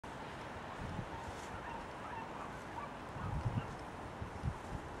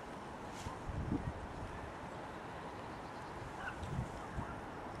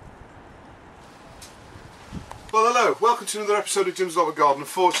Well, hello, welcome to another episode of Jim's Allotment Garden.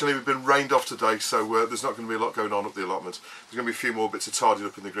 Unfortunately, we've been rained off today, so there's not going to be a lot going on up the allotment. There's going to be a few more bits of tidied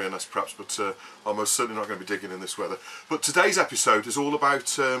up in the greenhouse perhaps, but I'm most certainly not going to be digging in this weather. But today's episode is all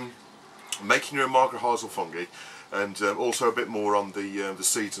about making your own Mycorrhizal fungi, and also a bit more on the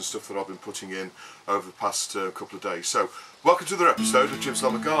seeds and stuff that I've been putting in over the past couple of days. So, welcome to another episode of Jim's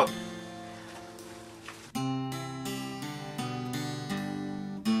Allotment Garden.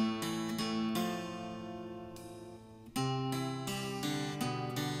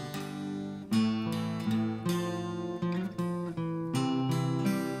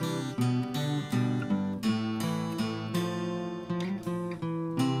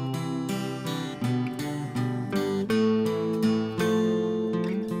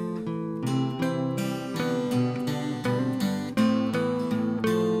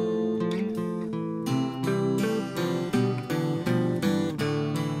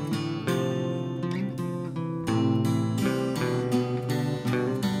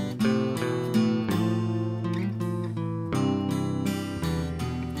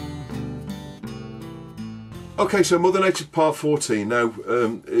 Okay, so Mother Nature Part 14. Now,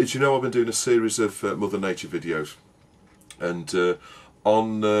 as you know, I've been doing a series of Mother Nature videos, and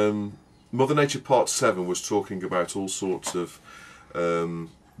on Mother Nature Part 7 was talking about all sorts of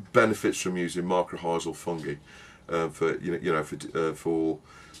benefits from using mycorrhizal fungi for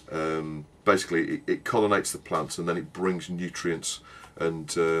basically it pollinates the plants, and then it brings nutrients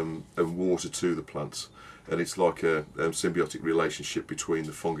and water to the plants. And it's like a symbiotic relationship between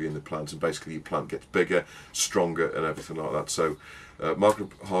the fungi and the plant, and basically your plant gets bigger, stronger, and everything like that. So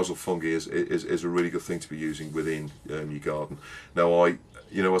mycorrhizal fungi is a really good thing to be using within your garden. Now, as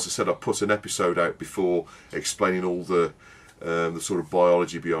I said, I put an episode out before explaining all the sort of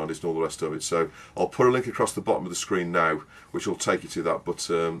biology behind it and all the rest of it. So I'll put a link across the bottom of the screen now, which will take you to that. But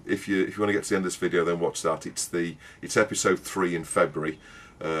if you want to get to the end of this video, then watch that. It's episode 3 in February.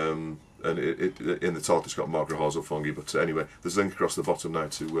 And in the title it's got mycorrhizal fungi, but anyway, there's a link across the bottom now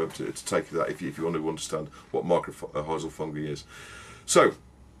to take you that if you want to understand what mycorrhizal fungi is. So,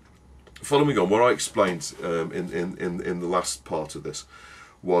 following on, what I explained in the last part of this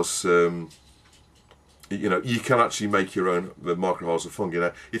was, you can actually make your own mycorrhizal fungi.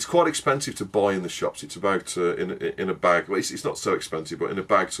 Now, it's quite expensive to buy in the shops. It's about in a bag. Well, it's not so expensive, but in a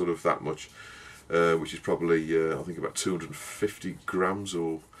bag sort of that much, which is probably I think about 250 grams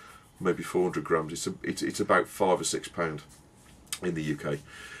or maybe 400 grams. It's about £5 or £6 in the UK,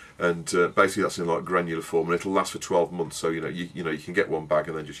 and basically that's in like granular form, and it'll last for 12 months. So you can get one bag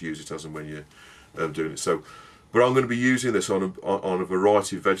and then just use it as and when you're doing it. So, but I'm going to be using this on a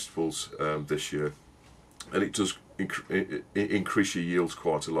variety of vegetables this year, and it does increase your yields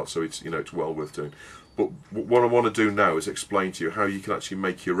quite a lot. So it's it's well worth doing. But what I want to do now is explain to you how you can actually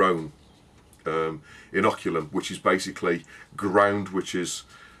make your own inoculant, which is basically ground which is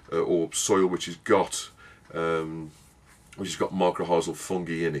or soil which has got mycorrhizal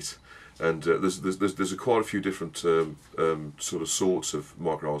fungi in it, and there's quite a few different sort of sorts of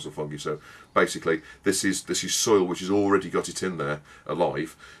mycorrhizal fungi. So basically, this is soil which has already got it in there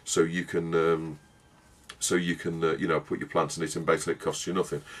alive, so you can put your plants in it, and basically it costs you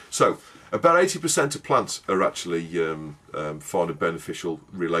nothing. So about 80% of plants are actually find a beneficial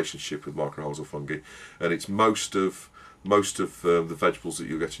relationship with mycorrhizal fungi, and it's most of the vegetables that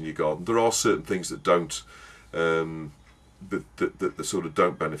you'll get in your garden. There are certain things that don't that sort of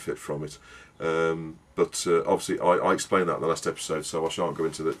don't benefit from it, but obviously I explained that in the last episode, so I shan't go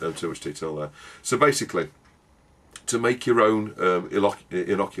into too much detail there. So basically, to make your own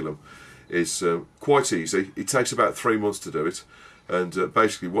inoculum is quite easy. It takes about 3 months to do it, and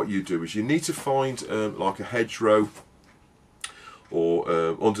basically what you do is you need to find like a hedgerow or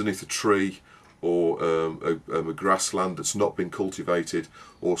underneath a tree, or a grassland that's not been cultivated,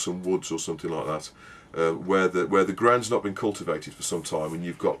 or some woods or something like that, where the ground's not been cultivated for some time, and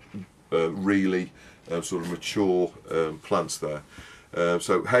you've got really sort of mature plants there.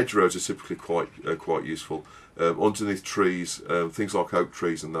 So hedgerows are typically quite useful. Underneath trees, things like oak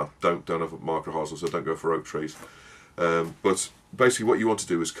trees and that don't have mycorrhizal, so don't go for oak trees. But basically, what you want to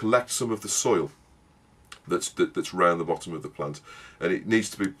do is collect some of the soil that's round the bottom of the plant, and it needs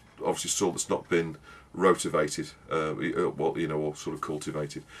to be obviously soil that's not been rotivated, or sort of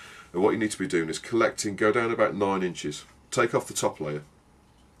cultivated. And what you need to be doing is go down about 9 inches, take off the top layer,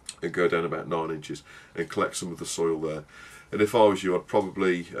 and go down about 9 inches, and collect some of the soil there. And if I was you, I'd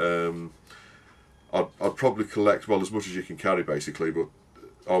probably collect, well, as much as you can carry basically, but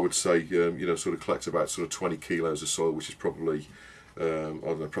I would say sort of collect about sort of 20 kilos of soil, which is probably I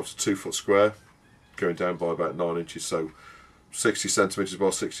don't know, perhaps a 2 foot square, going down by about 9 inches. So 60 centimetres by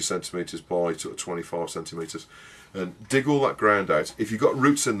 60 centimetres by sort of 25 centimetres, and dig all that ground out. If you've got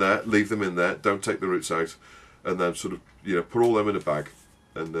roots in there, leave them in there, don't take the roots out, and then sort of, you know, put all them in a bag,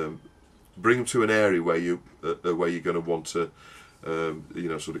 and bring them to an area where you're going to want to, you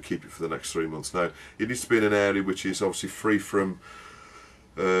know, sort of keep it for the next 3 months. Now, it needs to be in an area which is obviously free from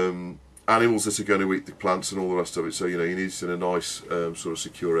animals that are going to eat the plants and all the rest of it. So, you know, you need it in a nice sort of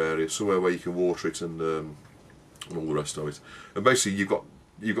secure area, somewhere where you can water it and all the rest of it. And basically, you've got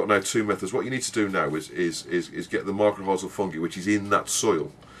now two methods. What you need to do now is get the mycorrhizal fungi, which is in that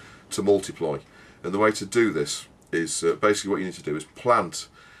soil, to multiply. And the way to do this is basically what you need to do is plant.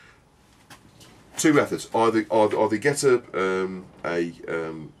 Two methods: either get a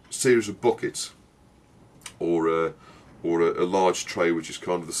series of buckets, or a large tray which is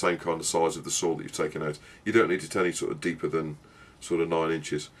kind of the same kind of size of the soil that you've taken out. You don't need it any sort of deeper than sort of 9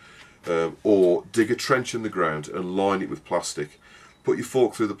 inches. Or dig a trench in the ground and line it with plastic. Put your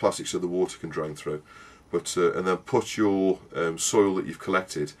fork through the plastic so the water can drain through. And then put your soil that you've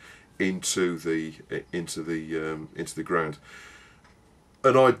collected into the ground.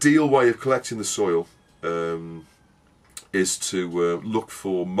 An ideal way of collecting the soil is to look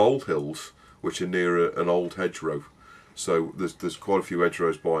for molehills which are near an old hedgerow. So there's quite a few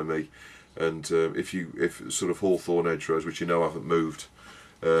hedgerows by me, and if sort of hawthorn hedgerows which you know haven't moved,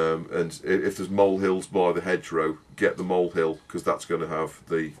 and if there's molehills by the hedgerow, get the molehill, because that's going to have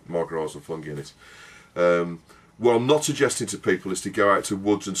the mycorrhizal fungi in it. What I'm not suggesting to people is to go out to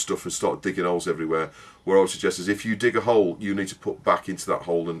woods and stuff and start digging holes everywhere. What I would suggest is, if you dig a hole, you need to put back into that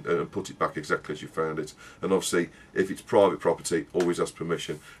hole and put it back exactly as you found it. And obviously, if it's private property, always ask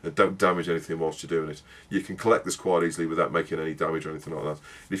permission, and don't damage anything whilst you're doing it. You can collect this quite easily without making any damage or anything like that.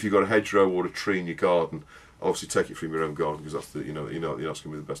 And if you've got a hedgerow or a tree in your garden, obviously take it from your own garden, because that's that's going to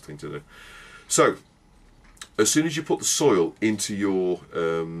be the best thing to do. So, as soon as you put the soil into your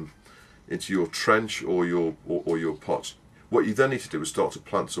trench or your pot, what you then need to do is start to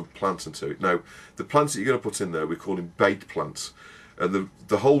plant some plants into it. Now, the plants that you're going to put in there, we're calling bait plants, and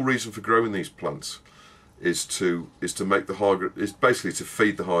the whole reason for growing these plants is to make is basically to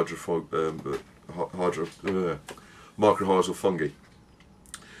feed the mycorrhizal fungi.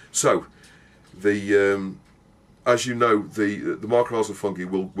 So as you know, the mycorrhizal fungi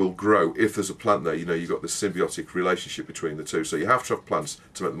will grow if there's a plant there. You know, you've got this symbiotic relationship between the two, so you have to have plants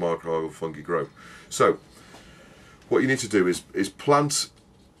to make the mycorrhizal fungi grow. So what you need to do is plant,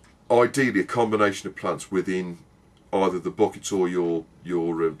 ideally, a combination of plants within either the buckets or your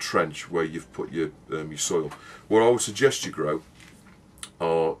trench where you've put your soil. What I would suggest you grow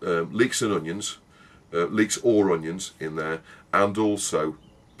are leeks and onions, leeks or onions in there, and also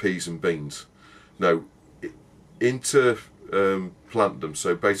peas and beans. Now, plant them.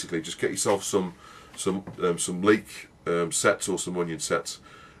 So basically, just get yourself some leek sets or some onion sets,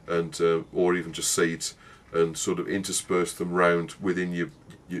 and or even just seeds, and sort of intersperse them round within your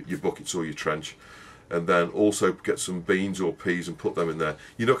buckets or your trench. And then also get some beans or peas and put them in there.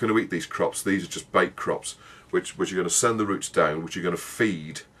 You're not going to eat these crops. These are just bait crops, which are going to send the roots down, which are going to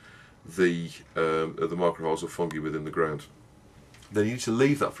feed the mycorrhizal fungi within the ground. Then you need to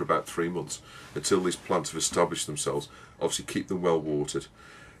leave that for about 3 months until these plants have established themselves. Obviously, keep them well watered,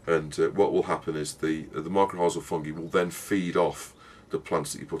 and what will happen is the mycorrhizal fungi will then feed off the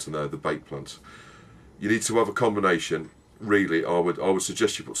plants that you put in there, the bait plants. You need to have a combination. Really, I would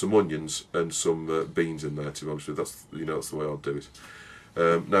suggest you put some onions and some beans in there. To be honest with you, that's the way I'd do it.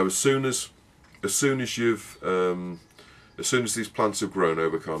 Now, as soon as these plants have grown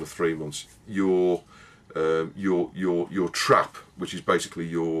over kind of 3 months, your trap, which is basically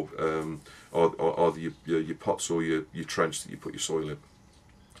either your pots or your trench that you put your soil in,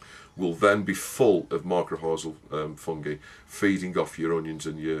 will then be full of mycorrhizal fungi feeding off your onions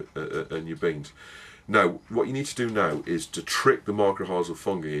and your beans. Now, what you need to do now is to trick the mycorrhizal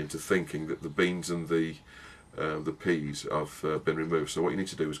fungi into thinking that the beans and the peas have been removed. So what you need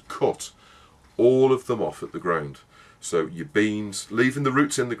to do is cut all of them off at the ground. So your beans, leaving the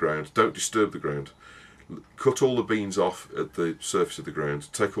roots in the ground, don't disturb the ground. Cut all the beans off at the surface of the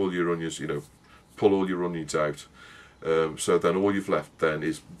ground. Take all your onions, pull all your onions out. So then all you've left then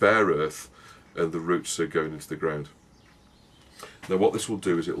is bare earth, and the roots are going into the ground. Now, what this will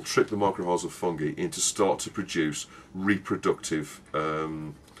do is it will trick the mycorrhizal fungi into start to produce reproductive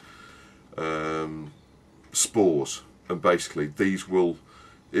spores, and basically these will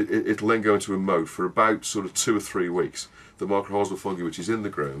it'll then go into a mode for about sort of 2 or 3 weeks. The mycorrhizal fungi which is in the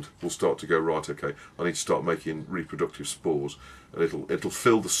ground will start to go, right, okay, I need to start making reproductive spores, and it'll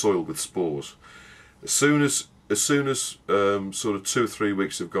fill the soil with spores. As soon as sort of 2 or 3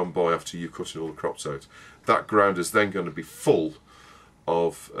 weeks have gone by after you're cutting all the crops out, that ground is then going to be full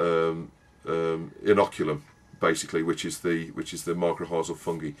of inoculum, basically, which is the mycorrhizal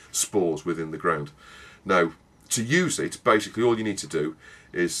fungi spores within the ground. Now, to use it, basically all you need to do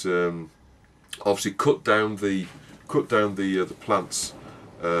is obviously cut down the plants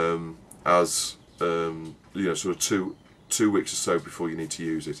as sort of two weeks or so before you need to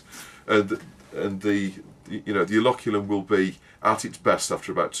use it, and the inoculum will be at its best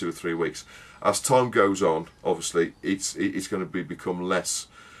after about 2 or 3 weeks. As time goes on, obviously it's going to become less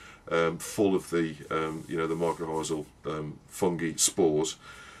full of the the mycorrhizal fungi spores,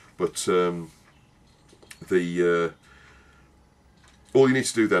 but all you need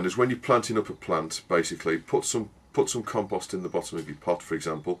to do then is when you're planting up a plant, basically put some compost in the bottom of your pot, for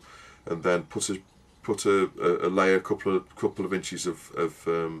example, and then put a layer, couple of inches of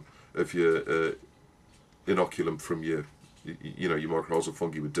your inoculum from your mycorrhizal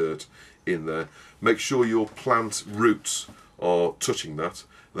fungi with dirt in there. Make sure your plant roots are touching that,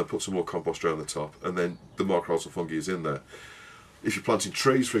 and then put some more compost around the top, and then the mycorrhizal fungi is in there. If you're planting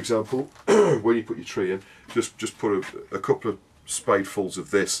trees, for example, when you put your tree in, just put a couple of spadefuls of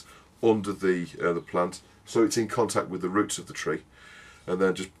this under the plant, so it's in contact with the roots of the tree, and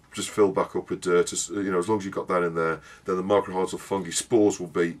then just fill back up with dirt. As long as you've got that in there, then the mycorrhizal fungi spores will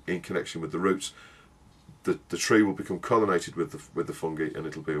be in connection with the roots. The tree will become colonated with the fungi, and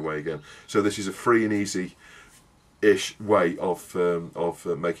it'll be away again. So this is a free and easy-ish way of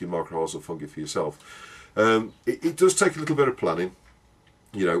making mycorrhizal fungi for yourself. It does take a little bit of planning,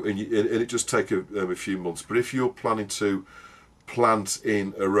 and it does take a few months. But if you're planning to plant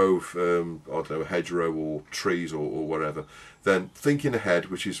in a row of I don't know, a hedgerow or trees or whatever, then thinking ahead,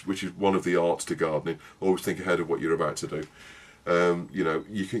 which is one of the arts to gardening. Always think ahead of what you're about to do.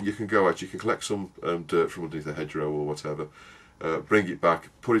 You can go out, you can collect some dirt from underneath the hedgerow or whatever, bring it back,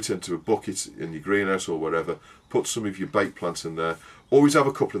 put it into a bucket in your greenhouse or whatever, put some of your bait plants in there. Always have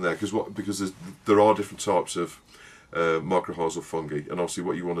a couple in there, because there are different types of mycorrhizal fungi, and obviously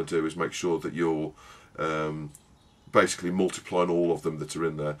what you want to do is make sure that you're basically multiplying all of them that are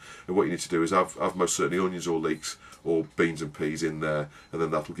in there. And what you need to do is have most certainly onions or leeks or beans and peas in there, and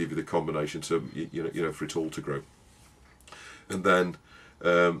then that'll give you the combination to for it all to grow. And then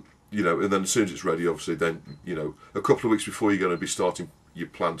and then as soon as it's ready, obviously then a couple of weeks before you're going to be starting your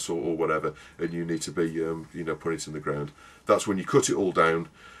plants or whatever, and you need to be putting it in the ground, that's when you cut it all down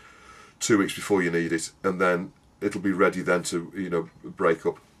 2 weeks before you need it, and then it'll be ready then to break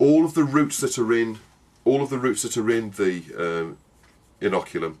up all of the roots that are in the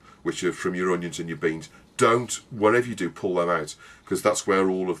inoculum, which are from your onions and your beans. Whatever you do, pull them out, because that's where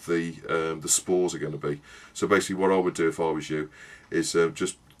all of the spores are going to be. So basically what I would do if I was you is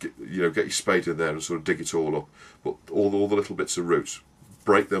just get your spade in there and sort of dig it all up, but all the little bits of roots,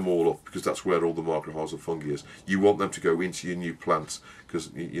 break them all up, because that's where all the mycorrhizal fungi is. You want them to go into your new plants, because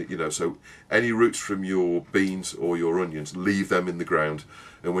so any roots from your beans or your onions, leave them in the ground,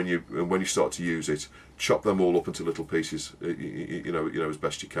 and when you start to use it, chop them all up into little pieces, as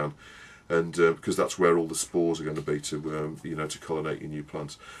best you can. And because that's where all the spores are going to be to to colonate your new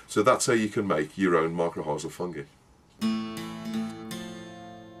plants. So that's how you can make your own mycorrhizal fungi.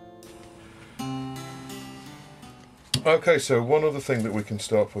 Okay, so one other thing that we can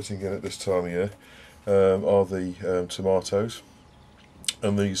start putting in at this time of year are the tomatoes,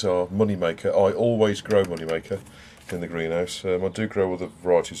 and these are Moneymaker. I always grow Moneymaker in the greenhouse. I do grow other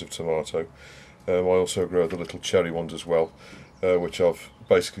varieties of tomato. I also grow the little cherry ones as well, which I've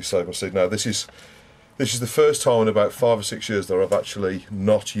basically saved my seed. Now this is the first time in about 5 or 6 years that I've actually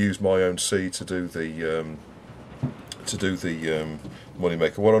not used my own seed to do the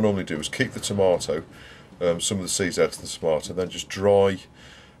Moneymaker. What I normally do is keep the tomato, some of the seeds out of the tomato, then just dry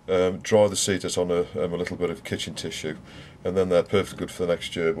the seeds out on a little bit of kitchen tissue, and then they're perfectly good for the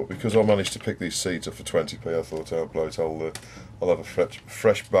next year. But because I managed to pick these seeds up for 20p, I thought I'll have a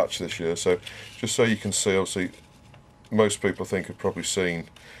fresh batch this year. So just so you can see, obviously most people I think have probably seen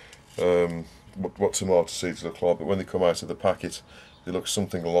what tomato seeds look like, but when they come out of the packet they look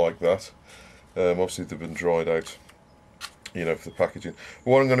something like that. Obviously they've been dried out, for the packaging.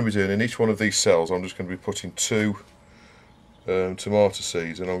 What I'm going to be doing in each one of these cells, I'm just going to be putting 2 tomato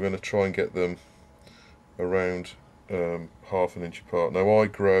seeds, and I'm going to try and get them around ½ an inch apart. Now I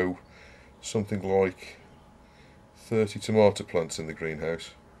grow something like 30 tomato plants in the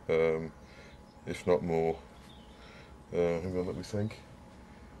greenhouse, if not more. Hang on, let me think.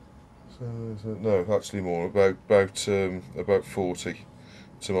 So no, actually more. About 40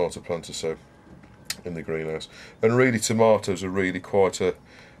 tomato plants or so in the greenhouse. And really, tomatoes are really quite a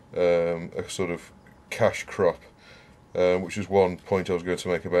sort of cash crop, which is one point I was going to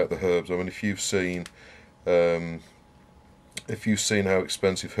make about the herbs. I mean, if you've seen if you've seen how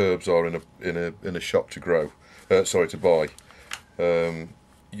expensive herbs are in a shop to grow, sorry, to buy,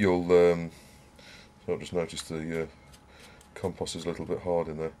 you'll. So I've just noticed the compost is a little bit hard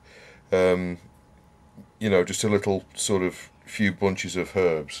in there. You know, just a little sort of few bunches of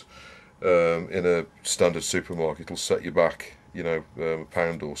herbs in a standard supermarket will set you back, you know, a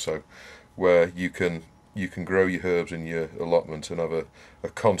pound or so, where you can grow your herbs in your allotment and have a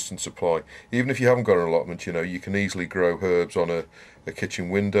constant supply. Even if you haven't got an allotment, you know, you can easily grow herbs on a kitchen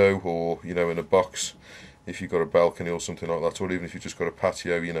window, or, you know, in a box if you've got a balcony or something like that, or even if you've just got a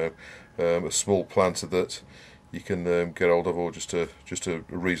patio, you know, a small planter that you can get hold of, or just a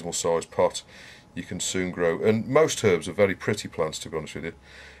reasonable sized pot, you can soon grow. And most herbs are very pretty plants, to be honest with you.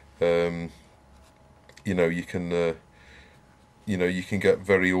 You know, you can you can get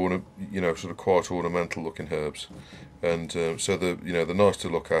very sort of quite ornamental looking herbs, and so they're nice to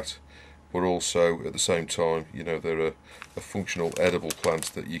look at, but also at the same time, you know, they're a functional edible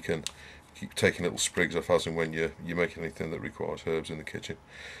plant that you can keep taking little sprigs off as and when you make anything that requires herbs in the kitchen.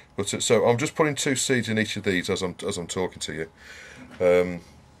 But so I'm just putting 2 seeds in each of these as I'm talking to you,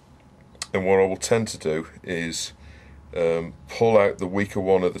 and what I will tend to do is pull out the weaker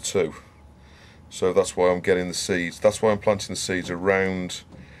one of the two. So that's why I'm getting the seeds. That's why I'm planting the seeds around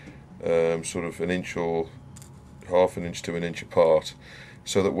sort of 1 inch or half an inch to 1 inch apart,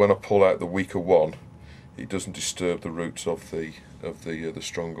 so that when I pull out the weaker one, it doesn't disturb the roots of the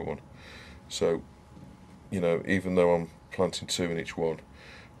stronger one. So, you know, even though I'm planting 2 in each one,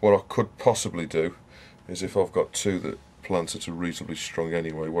 what I could possibly do is, if I've got 2 that plants that are reasonably strong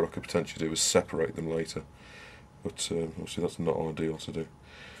anyway, what I could potentially do is separate them later. But obviously that's not ideal to do.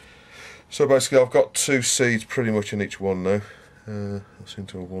 So basically I've got 2 seeds pretty much in each one now. I seem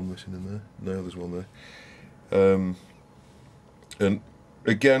to have one missing in there. No, there's one there. And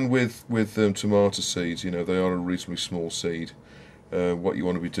again with tomato seeds, you know, they are a reasonably small seed. What you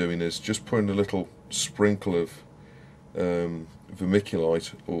want to be doing is just putting a little sprinkle of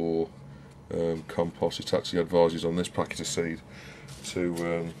vermiculite or compost. It actually advises on this packet of seed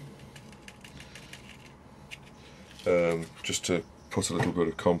to just to put a little bit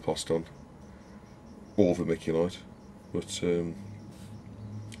of compost on, or vermiculite. But I'm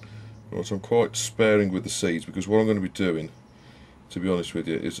quite sparing with the seeds, because what I'm going to be doing, to be honest with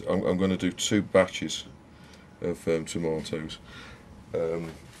you, is I'm going to do 2 batches of tomatoes.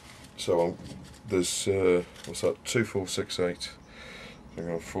 So there's what's that? 2, 4, 6, 8.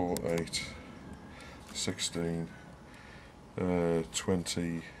 Hang on, 4, 8, 16,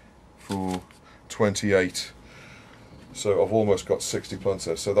 24, 28. So I've almost got 60 plants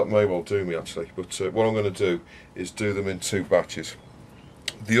there. So that may well do me actually. But what I'm going to do is do them in 2 batches.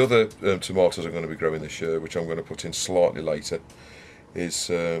 The other tomatoes I'm going to be growing this year, which I'm going to put in slightly later, is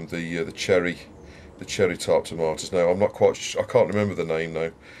the cherry type tomatoes. Now I'm not quite, I can't remember the name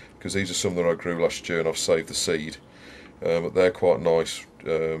now, because these are some that I grew last year and I've saved the seed, but they're quite nice.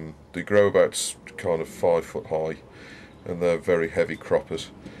 They grow about kind of 5 foot high, and they're very heavy croppers.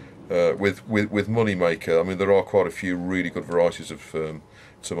 With Moneymaker, I mean, there are quite a few really good varieties of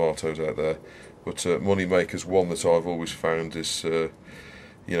tomatoes out there, but Moneymaker's one that I've always found is you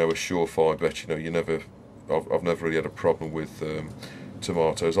know, a surefire bet. You know, I've never really had a problem with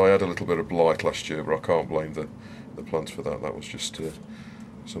tomatoes. I had a little bit of blight last year, but I can't blame the plants for that. That was just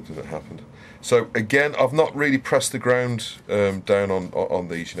something that happened. So again, I've not really pressed the ground down on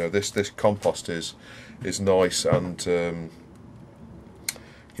these. You know, this compost is nice and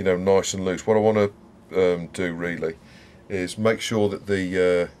you know, nice and loose. What I want to do really is make sure that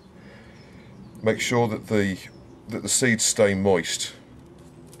the seeds stay moist,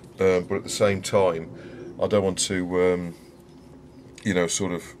 but at the same time, I don't want to you know,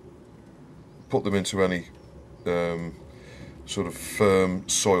 sort of put them into any sort of firm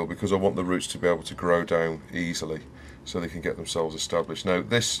soil, because I want the roots to be able to grow down easily so they can get themselves established. Now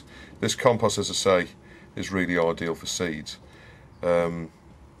this compost, as I say, is really ideal for seeds,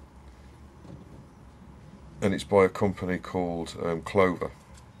 and it's by a company called Clover,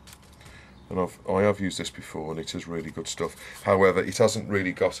 and I have used this before, and it is really good stuff. However, it hasn't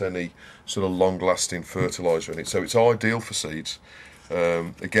really got any sort of long-lasting fertiliser in it, so it's ideal for seeds.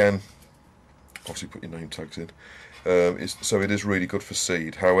 Again, obviously put your name tags in. So it is really good for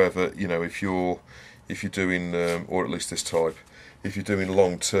seed. However, you know, if you're doing, or at least this type, if you're doing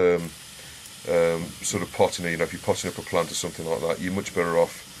long-term sort of potting, you know, if you're potting up a plant or something like that, you're much better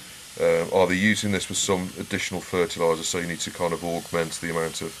off either using this with some additional fertiliser, so you need to kind of augment the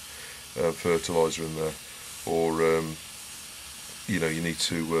amount of fertiliser in there, or you know, you need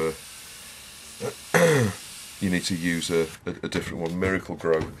to you need to use a different one. Miracle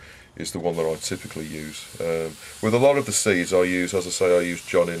Grow is the one that I typically use. With a lot of the seeds I use, as I say, I use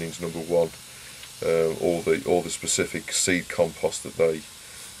John Innings #1, all the specific seed compost that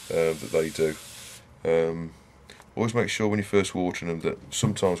they do. Always make sure when you're first watering them that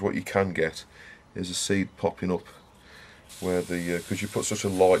sometimes what you can get is a seed popping up where because you put such a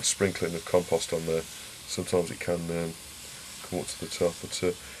light sprinkling of compost on there, sometimes it can come up to the top.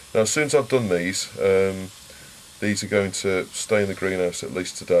 But now, as soon as I've done these are going to stay in the greenhouse at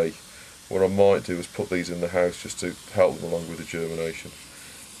least today. What I might do is put these in the house just to help them along with the germination.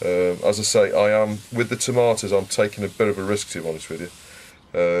 As I say, with the tomatoes, I'm taking a bit of a risk, to be honest with you.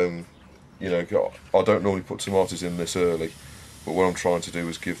 You know, I don't normally put tomatoes in this early, but what I'm trying to do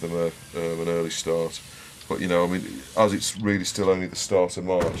is give them an early start. But you know, I mean, as it's really still only the start of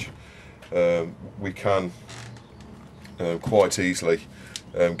March, we can quite easily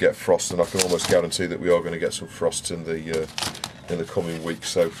get frost, and I can almost guarantee that we are going to get some frost in the coming weeks.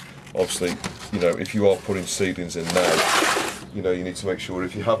 So obviously, you know, if you are putting seedlings in now, you know, you need to make sure,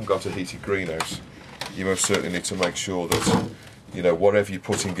 if you haven't got a heated greenhouse, you most certainly need to make sure that, you know, whatever you're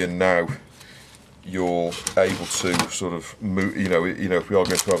putting in now, you're able to sort of move, you know, if we are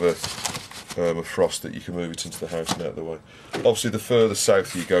going to have a frost, that you can move it into the house and out of the way. Obviously, the further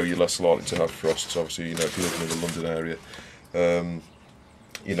south you go, you're less likely to have frosts. Obviously, you know, if you're living in the London area,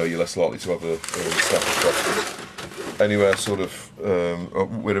 you know, you're less likely to have a snap of frost. Anywhere sort of,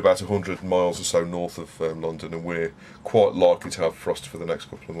 we're about 100 miles or so north of London, and we're quite likely to have frost for the next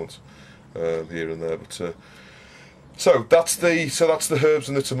couple of months here and there. But so that's the herbs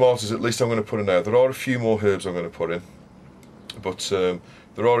and the tomatoes. At least I'm going to put in now. There are a few more herbs I'm going to put in, but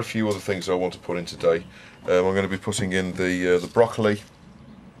there are a few other things I want to put in today. I'm going to be putting in the broccoli,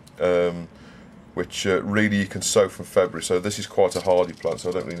 which really you can sow from February. So this is quite a hardy plant, so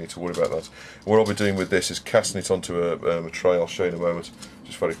I don't really need to worry about that. What I'll be doing with this is casting it onto a tray. I'll show you in a moment,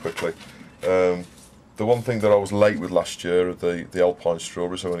 just very quickly. The one thing that I was late with last year are the alpine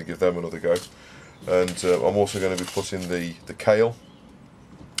strawberries. So I'm going to give them another go. And I'm also going to be putting the kale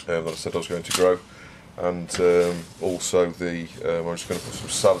that I said I was going to grow, and also I'm just going to put some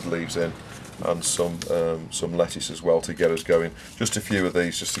salad leaves in, and some lettuce as well to get us going. Just a few of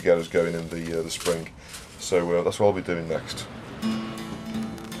these just to get us going in the spring. So that's what I'll be doing next.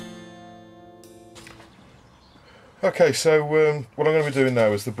 Okay, so what I'm going to be doing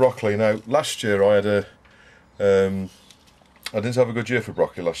now is the broccoli. Now, last year I had I didn't have a good year for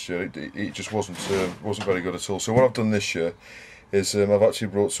broccoli last year. It just wasn't very good at all. So what I've done this year is I've actually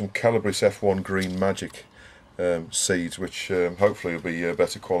brought some Calibris F1 Green Magic seeds, which hopefully will be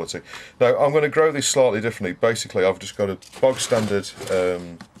better quality. Now I'm going to grow these slightly differently. Basically, I've just got a bog standard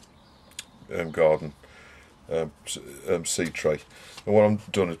garden seed tray, and what I've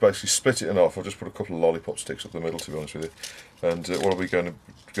done is basically split it in half. I've just put a couple of lollipop sticks up the middle, to be honest with you. And what we're going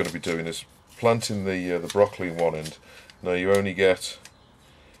to be doing is planting the broccoli in one end. Now you only get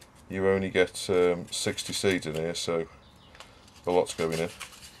 60 seeds in here, so a lot's going in.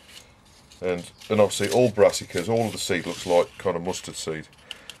 And obviously all brassicas, all of the seed looks like kind of mustard seed.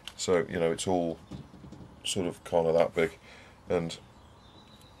 So, you know, it's all sort of kind of that big. And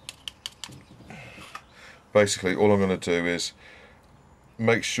basically all I'm going to do is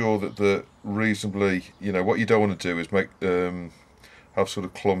make sure that the reasonably, you know, what you don't want to do is make have sort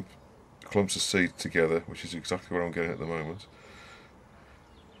of clumps of seed together, which is exactly what I'm getting at the moment.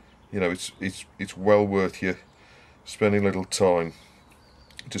 You know, it's well worth you spending a little time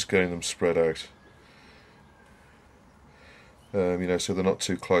just getting them spread out. You know, so they're not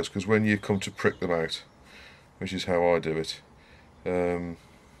too close, because when you come to prick them out, which is how I do it, in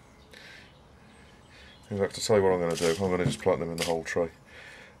fact, to tell you what I'm going to do, I'm going to just plant them in the whole tray.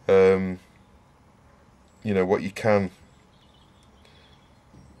 You know, what you can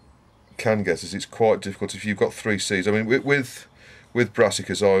get is it's quite difficult if you've got 3 seeds. I mean, with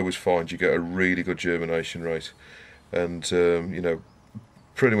brassicas, I always find you get a really good germination rate, and you know,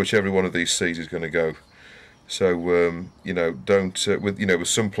 pretty much every one of these seeds is going to go. So you know, don't with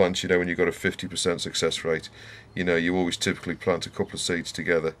some plants, you know, when you've got a 50% success rate, you know, you always typically plant a couple of seeds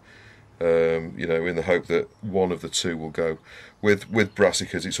together, you know, in the hope that one of the 2 will go. With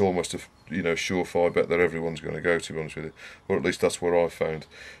brassicas, it's almost a surefire bet that everyone's going to go, to be honest with you, or at least that's what I've found.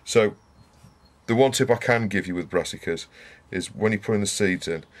 So the one tip I can give you with brassicas is when you're putting the seeds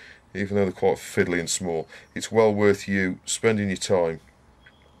in, even though they're quite fiddly and small, it's well worth you spending your time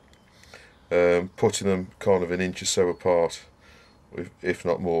putting them kind of an inch or so apart, if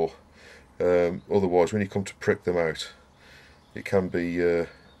not more. Otherwise, when you come to prick them out, it can be a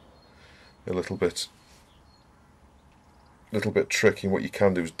little bit little bit tricky. What you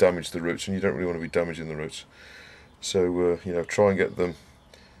can do is damage the roots, and you don't really want to be damaging the roots. So you know, try and get them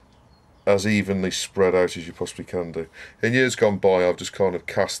as evenly spread out as you possibly can do. In years gone by, I've just kind of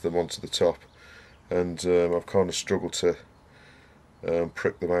cast them onto the top, and I've kind of struggled to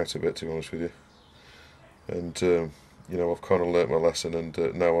prick them out a bit, to be honest with you. And you know, I've kind of learnt my lesson, and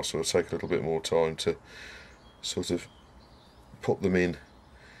now I sort of take a little bit more time to sort of put them in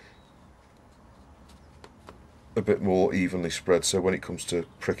a bit more evenly spread, so when it comes to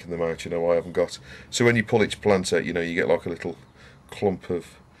pricking them out, you know, I haven't got, so when you pull each plant out, you know, you get like a little clump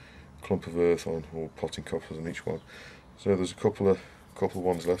of earth on, or potting coppers on each one. So there's a couple of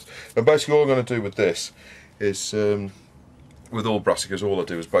ones left, and basically all I'm going to do with this is with all brassicas, all I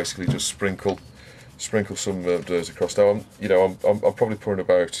do is basically just sprinkle some dirt across. Now I'm probably putting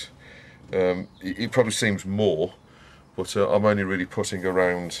about it probably seems more, but I'm only really putting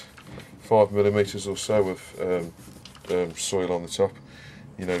around 5 millimeters or so of soil on the top.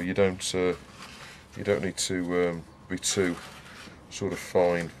 You know, you don't need to be too sort of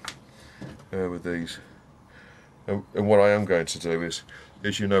fine with these. And what I am going to do is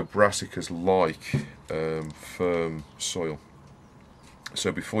you know, brassicas like firm soil.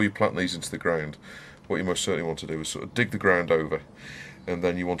 So before you plant these into the ground, what you most certainly want to do is sort of dig the ground over, and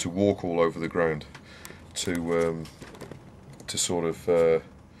then you want to walk all over the ground to sort of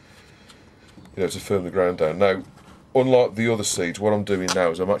you know, to firm the ground down. Now, unlike the other seeds, what I'm doing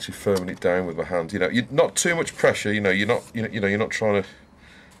now is I'm actually firming it down with my hand. You know, not too much pressure. You know, you're not trying to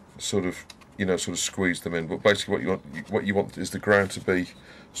sort of squeeze them in. But basically, what you want is the ground to be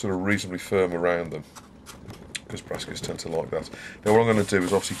sort of reasonably firm around them, because brassicas tend to like that. Now, what I'm going to do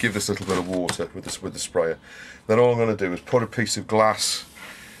is obviously give this a little bit of water with the sprayer. Then all I'm going to do is put a piece of glass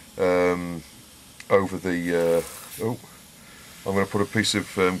over the. I'm going to put a piece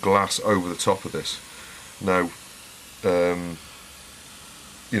of glass over the top of this. Now,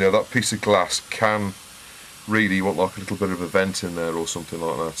 you know, that piece of glass can really, you want like a little bit of a vent in there or something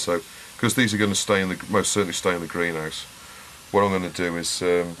like that. So, because these are going to most certainly stay in the greenhouse, what I'm going to do is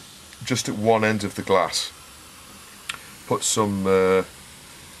just at one end of the glass, put some, I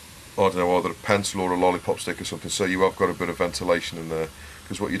don't know, either a pencil or a lollipop stick or something, so you have got a bit of ventilation in there.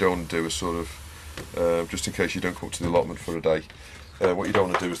 Because what you don't want to do is sort of, just in case you don't come up to the allotment for a day, what you don't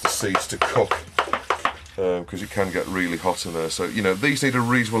want to do is the seeds to cook, because it can get really hot in there. So you know, these need a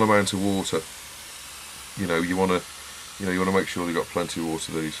reasonable amount of water. You know, you want to make sure you've got plenty of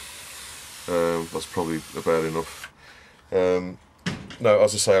water. These, that's probably about enough. Now,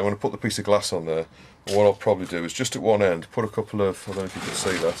 as I say, I'm going to put the piece of glass on there. And what I'll probably do is just at one end put a couple of, I don't know if you can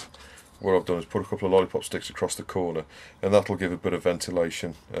see that. What I've done is put a couple of lollipop sticks across the corner, and that'll give a bit of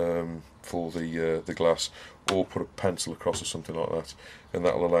ventilation for the glass, or put a pencil across or something like that, and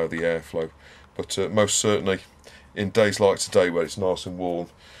that'll allow the airflow. But most certainly, in days like today where it's nice and warm,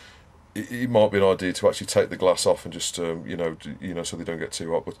 it might be an idea to actually take the glass off and just you know, so they don't get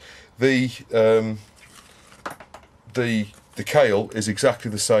too hot. But the kale is exactly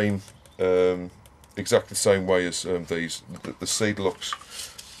the same way as these. The seed looks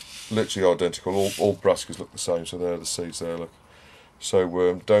literally identical. All brassicas look the same, so there are the seeds there, look. So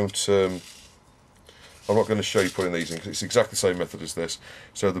don't, I'm not going to show you putting these in, because it's exactly the same method as this.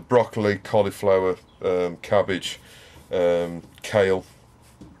 So the broccoli, cauliflower, cabbage, kale,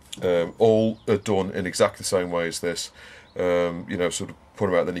 all are done in exactly the same way as this. You know, sort of put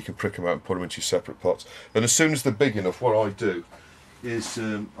them out, then you can prick them out and put them into your separate pots. And as soon as they're big enough, what I do is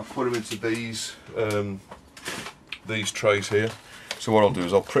I put them into these trays here. So what I'll do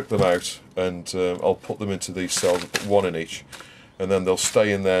is I'll prick them out, and I'll put them into these cells. I'll put one in each, and then they'll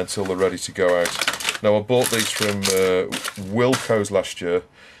stay in there until they're ready to go out. Now, I bought these from Wilco's last year,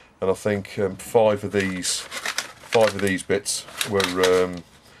 and I think 5 of these bits were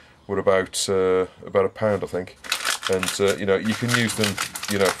about £1, I think. And you know, you can use them,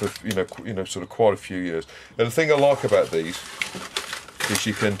 you know, for sort of quite a few years. And the thing I like about these is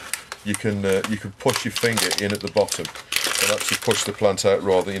you can push your finger in at the bottom and actually push the plant out,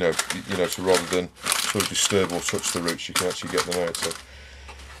 rather so rather than sort of disturb or touch the roots, you can actually get them out.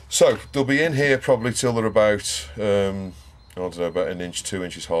 So they'll be in here probably till they're about I don't know, about 1 inch, 2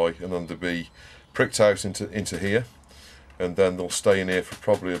 inches high, and then they'll be pricked out into here, and then they'll stay in here for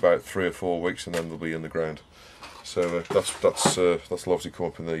probably about 3 or 4 weeks, and then they'll be in the ground. So that'll obviously come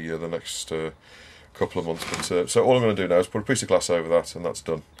up in the next couple of months. But so all I'm going to do now is put a piece of glass over that, and that's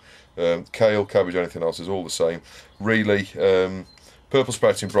done. Kale, cabbage, anything else is all the same. Really, purple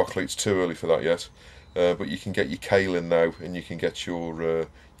sprouting broccoli, it's too early for that yet. But you can get your kale in now, and you can get your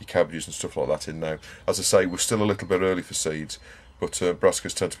cabbages and stuff like that in now. As I say, we're still a little bit early for seeds, but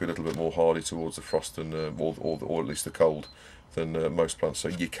brassicas tend to be a little bit more hardy towards the frost than, or at least the cold, than most plants. So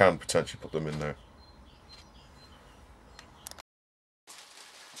you can potentially put them in now.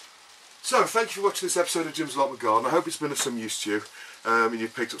 So, thank you for watching this episode of Jim's Allotment Garden. I hope it's been of some use to you, and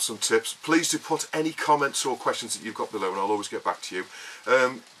you've picked up some tips. Please do put any comments or questions that you've got below, and I'll always get back to you.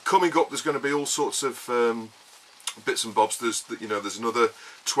 Coming up, there's going to be all sorts of bits and bobs. There's another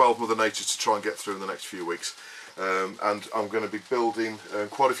 12 Mother Natures to try and get through in the next few weeks, and I'm going to be building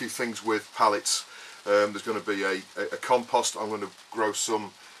quite a few things with pallets. There's going to be a compost. I'm going to grow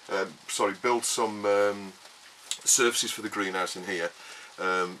some, build some surfaces for the greenhouse in here.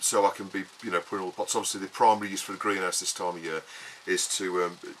 So I can be, putting all the pots. Obviously, the primary use for the greenhouse this time of year is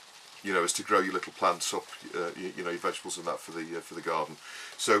to, is to grow your little plants up, your vegetables and that for the garden.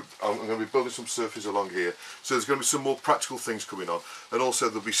 So I'm going to be building some surfaces along here. So there's going to be some more practical things coming on, and also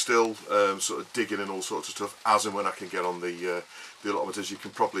there'll be still sort of digging and all sorts of stuff as and when I can get on the allotment. As you can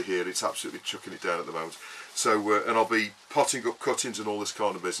probably hear, it's absolutely chucking it down at the moment. So and I'll be potting up cuttings and all this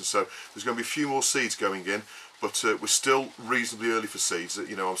kind of business. So there's going to be a few more seeds going in. But we're still reasonably early for seeds.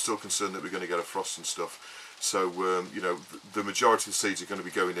 I'm still concerned that we're going to get a frost and stuff. So the majority of the seeds are going to be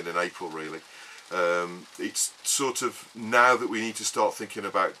going in April, really. It's sort of now that we need to start thinking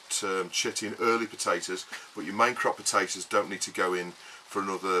about chitting early potatoes, but your main crop potatoes don't need to go in for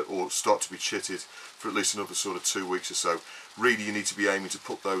another, or start to be chitted for at least another sort of 2 weeks or so. Really, you need to be aiming to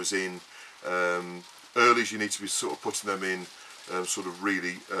put those in early. You need to be sort of putting them in sort of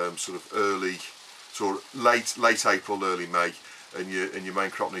really sort of early. Sort of late April, early May, and your main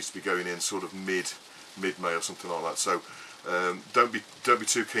crop needs to be going in sort of mid May or something like that. So don't be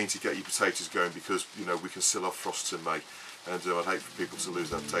too keen to get your potatoes going, because we can still have frosts in May, and I'd hate for people to lose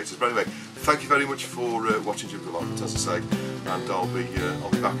their potatoes. But anyway, thank you very much for watching Jim's Allotment, as I say, and I'll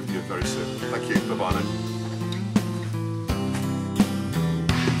be back with you very soon. Thank you. Bye bye now.